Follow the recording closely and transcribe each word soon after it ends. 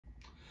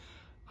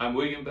I'm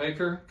William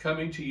Baker,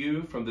 coming to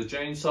you from the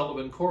Jane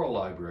Sullivan Choral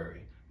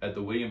Library at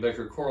the William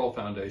Baker Choral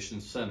Foundation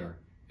Center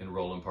in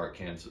Roeland Park,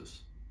 Kansas.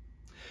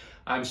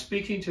 I'm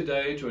speaking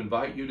today to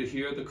invite you to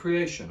hear the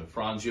creation of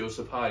Franz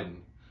Joseph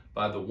Haydn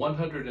by the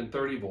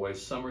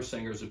 130-voice Summer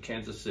Singers of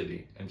Kansas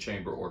City and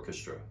Chamber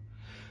Orchestra.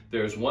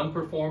 There's one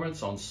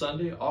performance on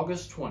Sunday,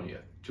 August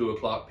 20th,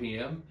 2:00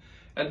 p.m.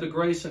 at the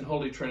Grace and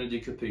Holy Trinity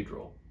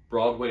Cathedral,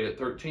 Broadway at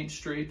 13th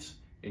Street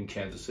in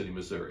Kansas City,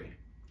 Missouri.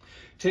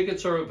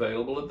 Tickets are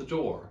available at the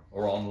door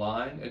or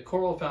online at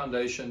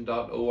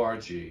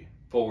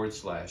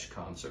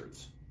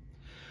choralfoundation.org/concerts.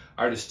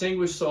 Our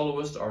distinguished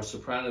soloists are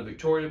soprano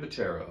Victoria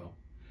Botero,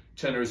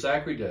 tenor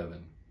Zachary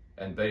Devon,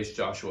 and bass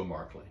Joshua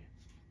Markley.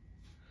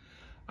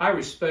 I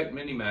respect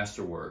many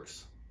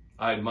masterworks.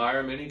 I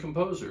admire many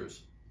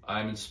composers. I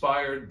am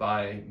inspired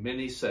by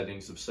many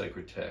settings of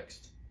sacred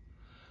text.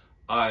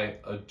 I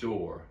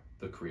adore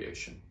the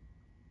creation.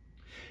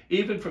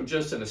 Even from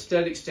just an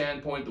aesthetic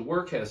standpoint, the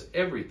work has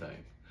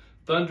everything: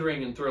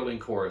 thundering and thrilling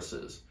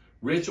choruses,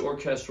 rich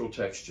orchestral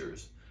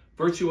textures,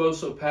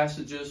 virtuoso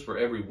passages for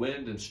every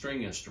wind and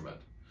string instrument,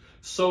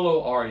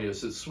 solo arias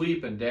that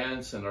sweep and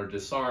dance and are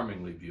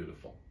disarmingly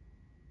beautiful.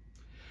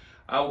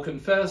 I will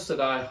confess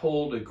that I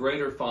hold a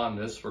greater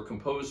fondness for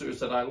composers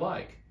that I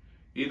like,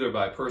 either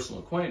by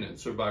personal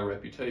acquaintance or by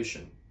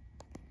reputation.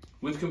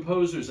 With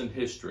composers in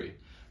history,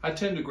 I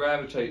tend to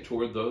gravitate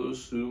toward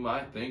those whom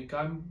I think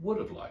I would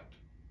have liked.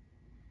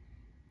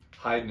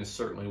 Haydn is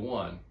certainly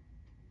one.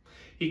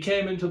 He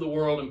came into the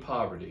world in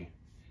poverty.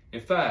 In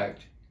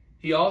fact,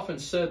 he often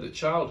said that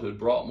childhood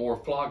brought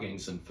more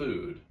floggings than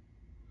food.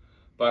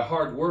 By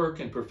hard work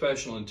and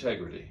professional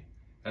integrity,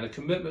 and a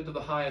commitment to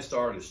the highest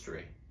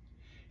artistry,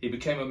 he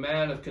became a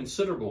man of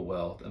considerable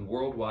wealth and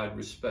worldwide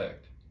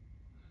respect.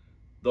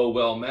 Though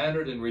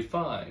well-mannered and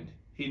refined,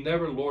 he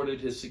never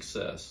lorded his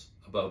success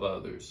above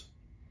others.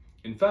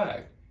 In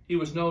fact, he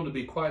was known to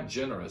be quite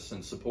generous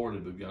and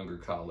supportive of younger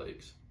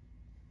colleagues.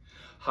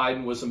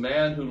 Haydn was a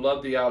man who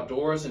loved the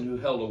outdoors and who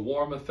held a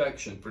warm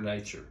affection for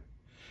nature.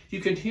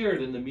 You can hear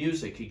it in the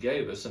music he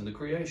gave us in the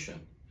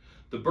creation.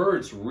 The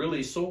birds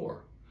really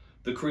soar.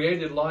 The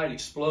created light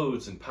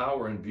explodes in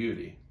power and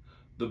beauty.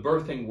 The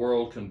birthing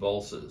world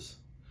convulses.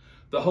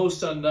 The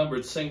hosts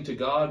unnumbered sing to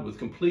God with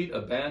complete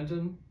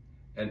abandon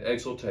and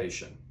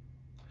exultation.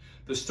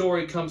 The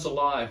story comes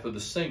alive for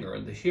the singer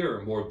and the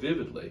hearer more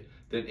vividly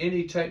than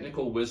any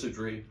technical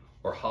wizardry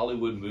or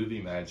Hollywood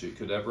movie magic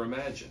could ever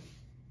imagine.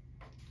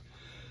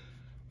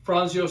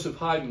 Franz Joseph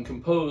Haydn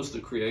composed the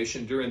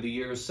creation during the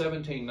years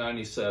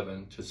 1797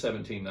 to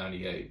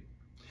 1798.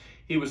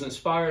 He was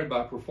inspired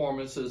by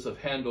performances of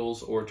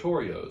Handel's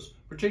oratorios,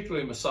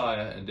 particularly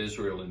Messiah and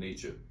Israel in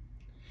Egypt.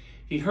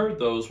 He heard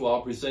those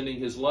while presenting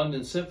his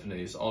London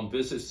symphonies on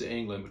visits to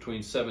England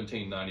between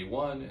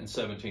 1791 and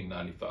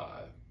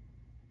 1795.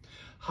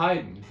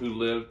 Haydn, who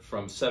lived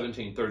from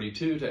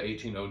 1732 to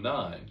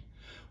 1809,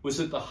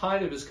 was at the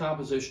height of his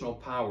compositional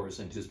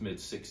powers in his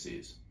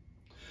mid-60s.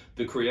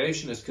 The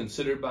creation is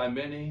considered by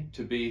many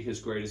to be his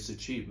greatest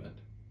achievement.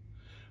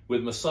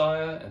 With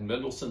Messiah and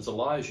Mendelssohn's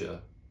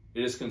Elijah,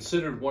 it is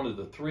considered one of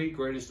the three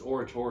greatest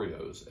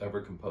oratorios ever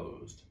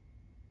composed.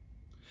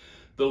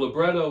 The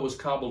libretto was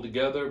cobbled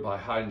together by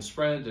Haydn's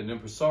friend and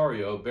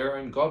impresario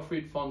Baron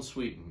Gottfried von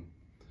Swieten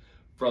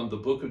from the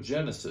Book of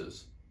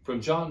Genesis, from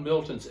John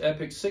Milton's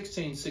epic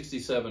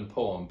 1667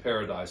 poem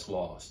Paradise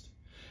Lost,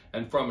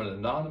 and from an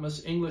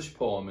anonymous English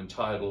poem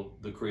entitled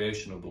The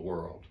Creation of the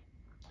World.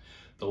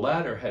 The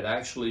latter had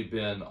actually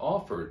been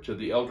offered to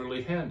the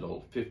elderly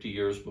Handel 50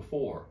 years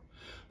before,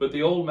 but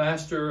the old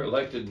master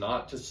elected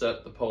not to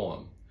set the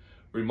poem,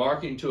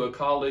 remarking to a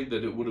colleague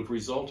that it would have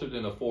resulted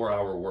in a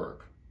 4-hour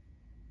work.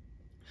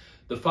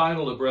 The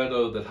final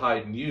libretto that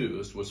Haydn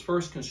used was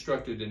first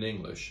constructed in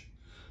English,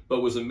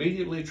 but was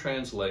immediately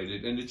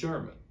translated into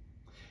German.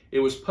 It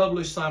was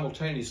published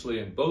simultaneously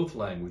in both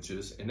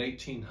languages in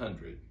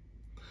 1800.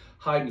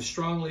 Haydn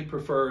strongly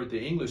preferred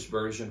the English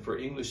version for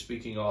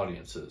English-speaking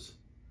audiences.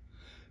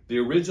 The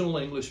original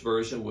English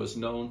version was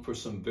known for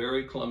some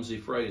very clumsy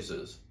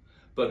phrases,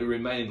 but it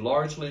remained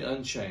largely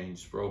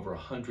unchanged for over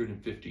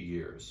 150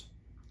 years.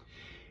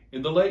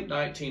 In the late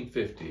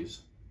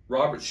 1950s,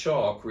 Robert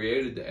Shaw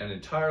created an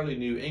entirely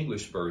new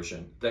English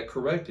version that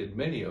corrected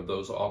many of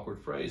those awkward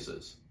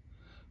phrases.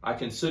 I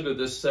consider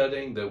this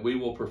setting that we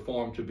will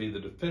perform to be the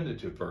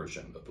definitive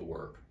version of the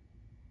work.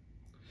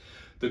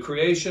 The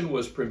creation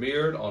was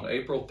premiered on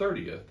April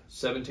 30th,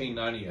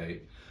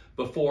 1798,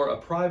 before a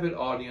private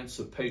audience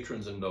of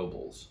patrons and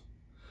nobles.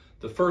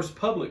 The first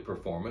public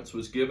performance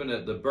was given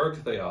at the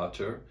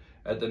Burgtheater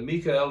at the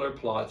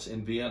Michaelerplatz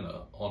in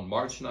Vienna on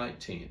March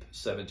 19,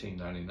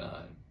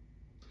 1799.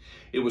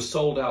 It was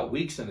sold out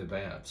weeks in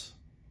advance.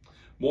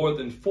 More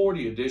than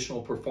 40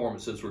 additional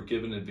performances were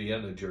given in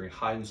Vienna during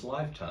Haydn's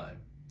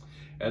lifetime,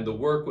 and the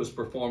work was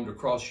performed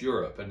across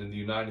Europe and in the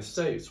United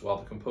States while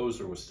the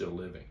composer was still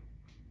living.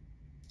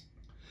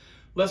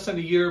 Less than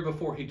a year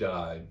before he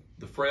died,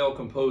 the frail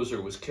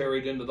composer was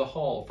carried into the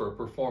hall for a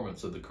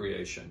performance of the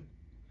creation.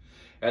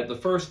 At the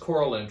first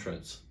choral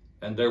entrance,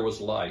 "And there was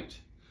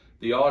light,"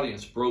 The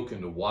audience broke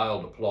into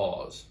wild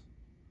applause.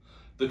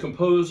 The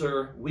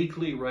composer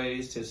weakly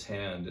raised his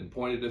hand and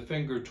pointed a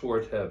finger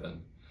toward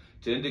heaven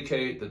to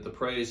indicate that the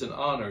praise and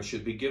honor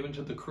should be given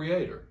to the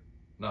Creator,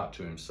 not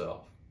to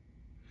himself.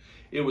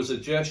 It was a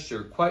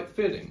gesture quite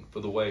fitting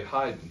for the way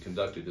Haydn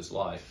conducted his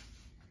life.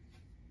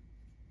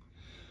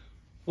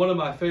 One of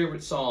my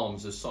favorite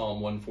psalms is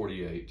Psalm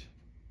 148.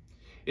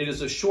 It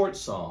is a short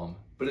psalm,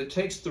 but it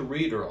takes the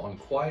reader on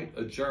quite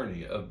a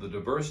journey of the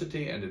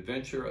diversity and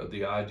adventure of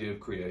the idea of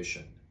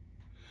creation.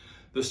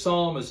 The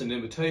psalm is an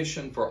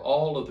invitation for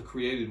all of the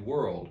created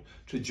world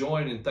to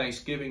join in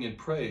thanksgiving and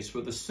praise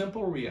for the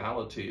simple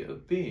reality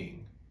of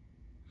being,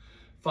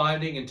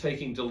 finding and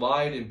taking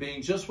delight in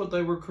being just what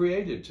they were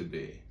created to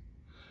be: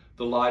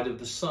 the light of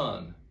the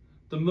sun,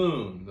 the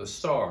moon, the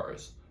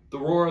stars, the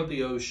roar of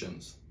the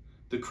oceans,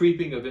 the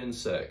creeping of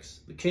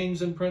insects, the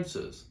kings and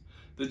princes,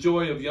 the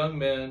joy of young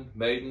men,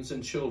 maidens,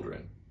 and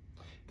children,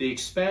 the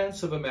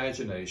expanse of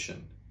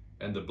imagination,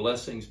 and the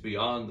blessings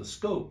beyond the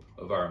scope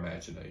of our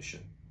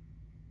imagination.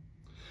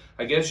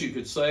 I guess you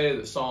could say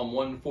that Psalm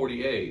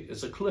 148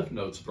 is a Cliff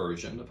Notes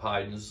version of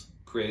Haydn's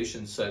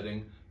creation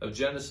setting of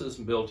Genesis,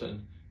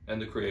 Milton,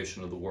 and the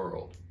creation of the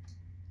world.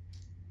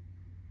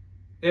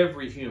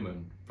 Every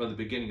human, from the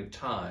beginning of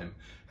time,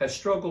 has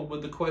struggled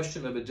with the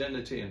question of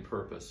identity and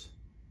purpose.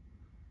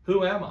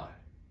 Who am I?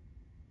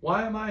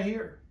 Why am I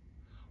here?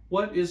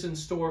 What is in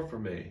store for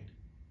me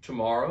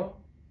tomorrow,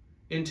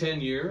 in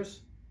 10 years,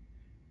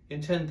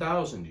 in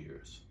 10,000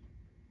 years?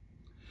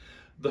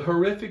 The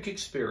horrific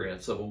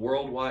experience of a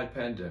worldwide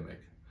pandemic,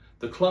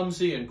 the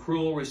clumsy and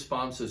cruel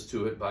responses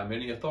to it by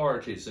many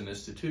authorities and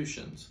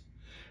institutions,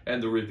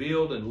 and the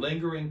revealed and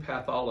lingering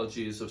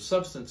pathologies of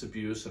substance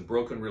abuse and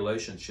broken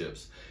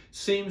relationships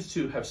seems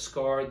to have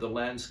scarred the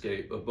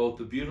landscape of both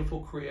the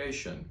beautiful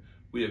creation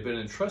we have been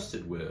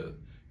entrusted with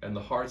and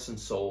the hearts and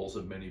souls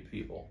of many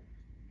people.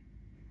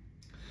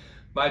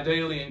 My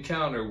daily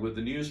encounter with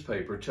the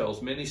newspaper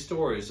tells many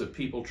stories of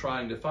people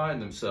trying to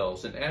find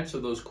themselves and answer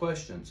those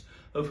questions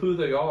of who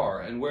they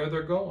are and where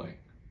they're going.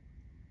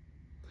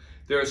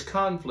 There is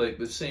conflict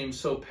that seems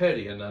so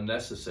petty and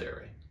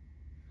unnecessary.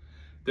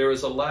 There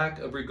is a lack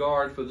of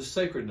regard for the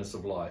sacredness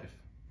of life,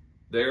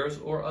 theirs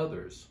or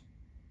others.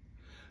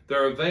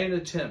 There are vain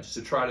attempts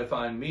to try to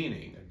find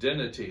meaning,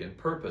 identity, and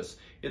purpose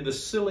in the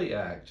silly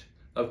act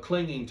of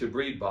clinging to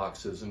breed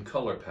boxes and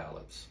color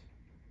palettes.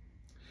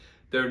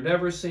 There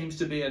never seems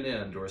to be an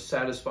end or a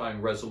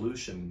satisfying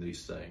resolution in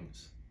these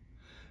things.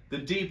 The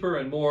deeper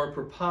and more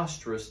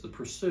preposterous the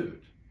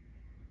pursuit,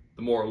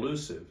 the more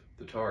elusive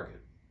the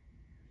target.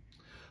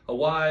 A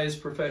wise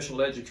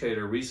professional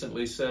educator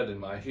recently said in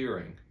my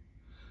hearing,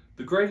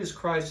 "The greatest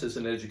crisis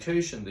in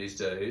education these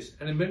days,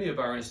 and in many of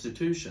our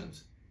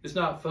institutions, is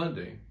not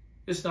funding,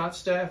 it's not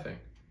staffing,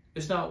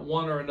 it's not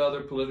one or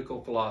another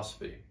political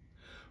philosophy.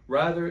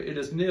 Rather, it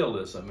is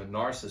nihilism and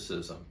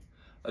narcissism,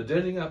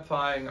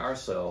 identifying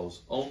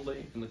ourselves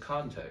only in the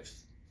context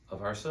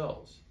of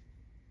ourselves."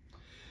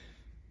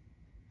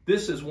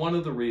 This is one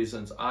of the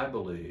reasons I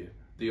believe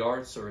the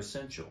arts are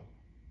essential.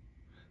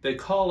 They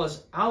call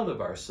us out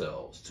of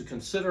ourselves to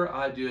consider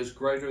ideas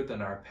greater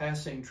than our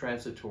passing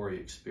transitory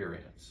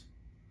experience.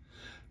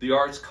 The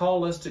arts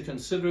call us to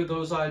consider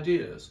those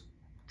ideas,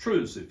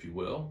 truths if you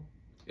will,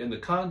 in the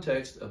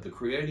context of the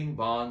creating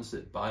bonds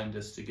that bind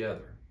us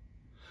together,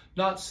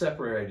 not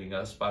separating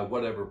us by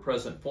whatever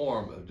present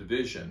form of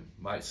division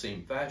might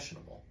seem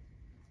fashionable.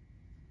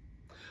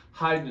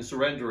 Haydn's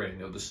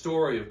rendering of the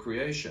story of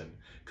creation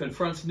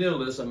confronts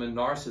nihilism and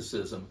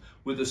narcissism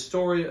with the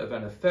story of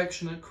an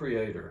affectionate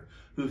creator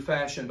who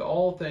fashioned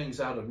all things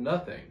out of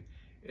nothing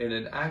in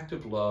an act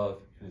of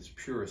love in its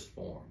purest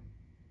form.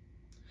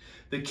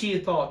 The key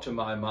thought to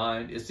my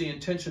mind is the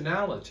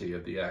intentionality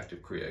of the act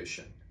of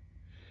creation.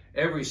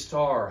 Every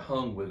star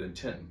hung with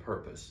intent and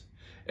purpose,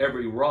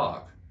 every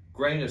rock,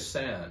 grain of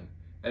sand,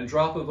 and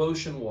drop of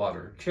ocean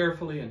water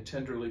carefully and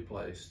tenderly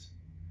placed.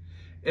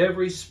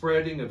 Every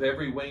spreading of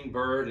every winged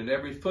bird and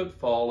every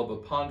footfall of a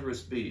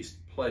ponderous beast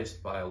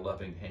placed by a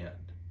loving hand.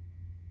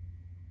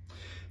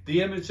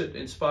 The image that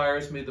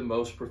inspires me the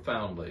most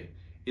profoundly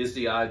is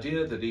the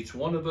idea that each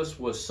one of us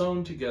was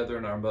sewn together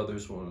in our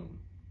mother's womb.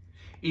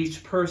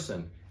 Each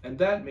person, and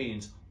that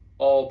means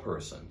all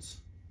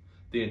persons,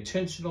 the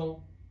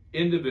intentional,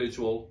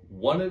 individual,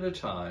 one at a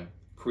time,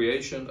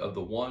 creation of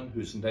the one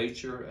whose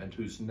nature and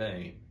whose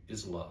name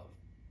is love.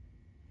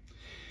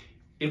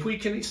 If we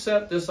can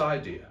accept this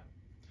idea,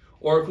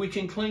 or if we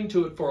can cling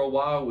to it for a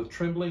while with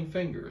trembling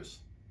fingers,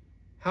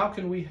 how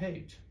can we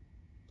hate?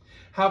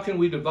 How can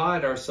we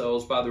divide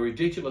ourselves by the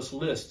ridiculous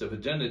list of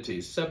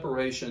identities,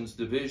 separations,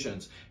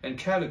 divisions, and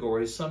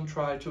categories some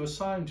try to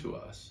assign to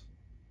us?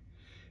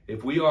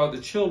 If we are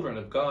the children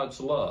of God's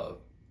love,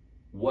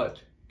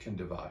 what can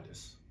divide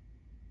us?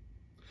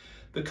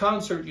 The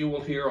concert you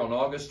will hear on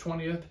August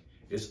 20th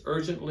is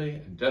urgently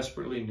and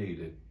desperately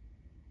needed.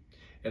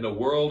 In a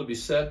world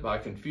beset by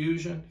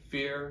confusion,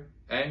 fear,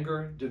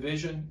 anger,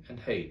 division, and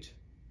hate,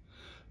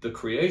 the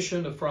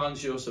creation of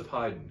Franz Joseph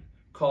Haydn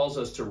calls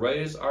us to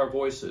raise our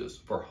voices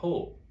for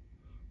hope,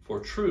 for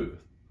truth,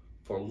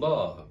 for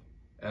love,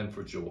 and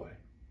for joy.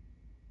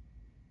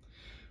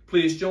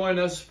 Please join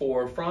us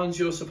for Franz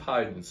Joseph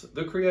Haydn's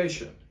The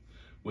Creation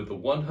with the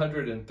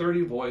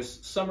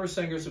 130-voice Summer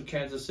Singers of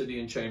Kansas City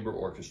and Chamber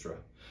Orchestra,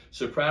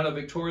 soprano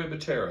Victoria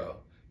Botero,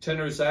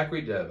 tenor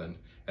Zachary Devon,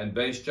 and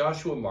bass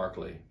Joshua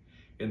Markley,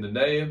 in the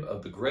nave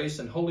of the Grace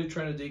and Holy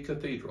Trinity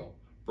Cathedral,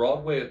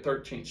 Broadway at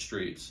 13th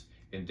Streets,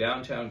 in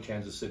downtown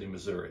Kansas City,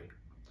 Missouri.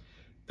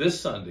 This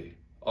Sunday,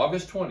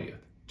 August 20th,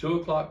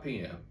 2:00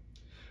 p.m.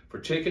 For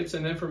tickets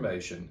and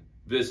information,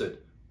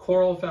 visit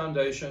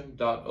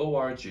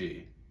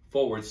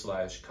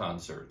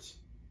choralfoundation.org/concerts.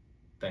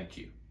 Thank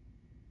you.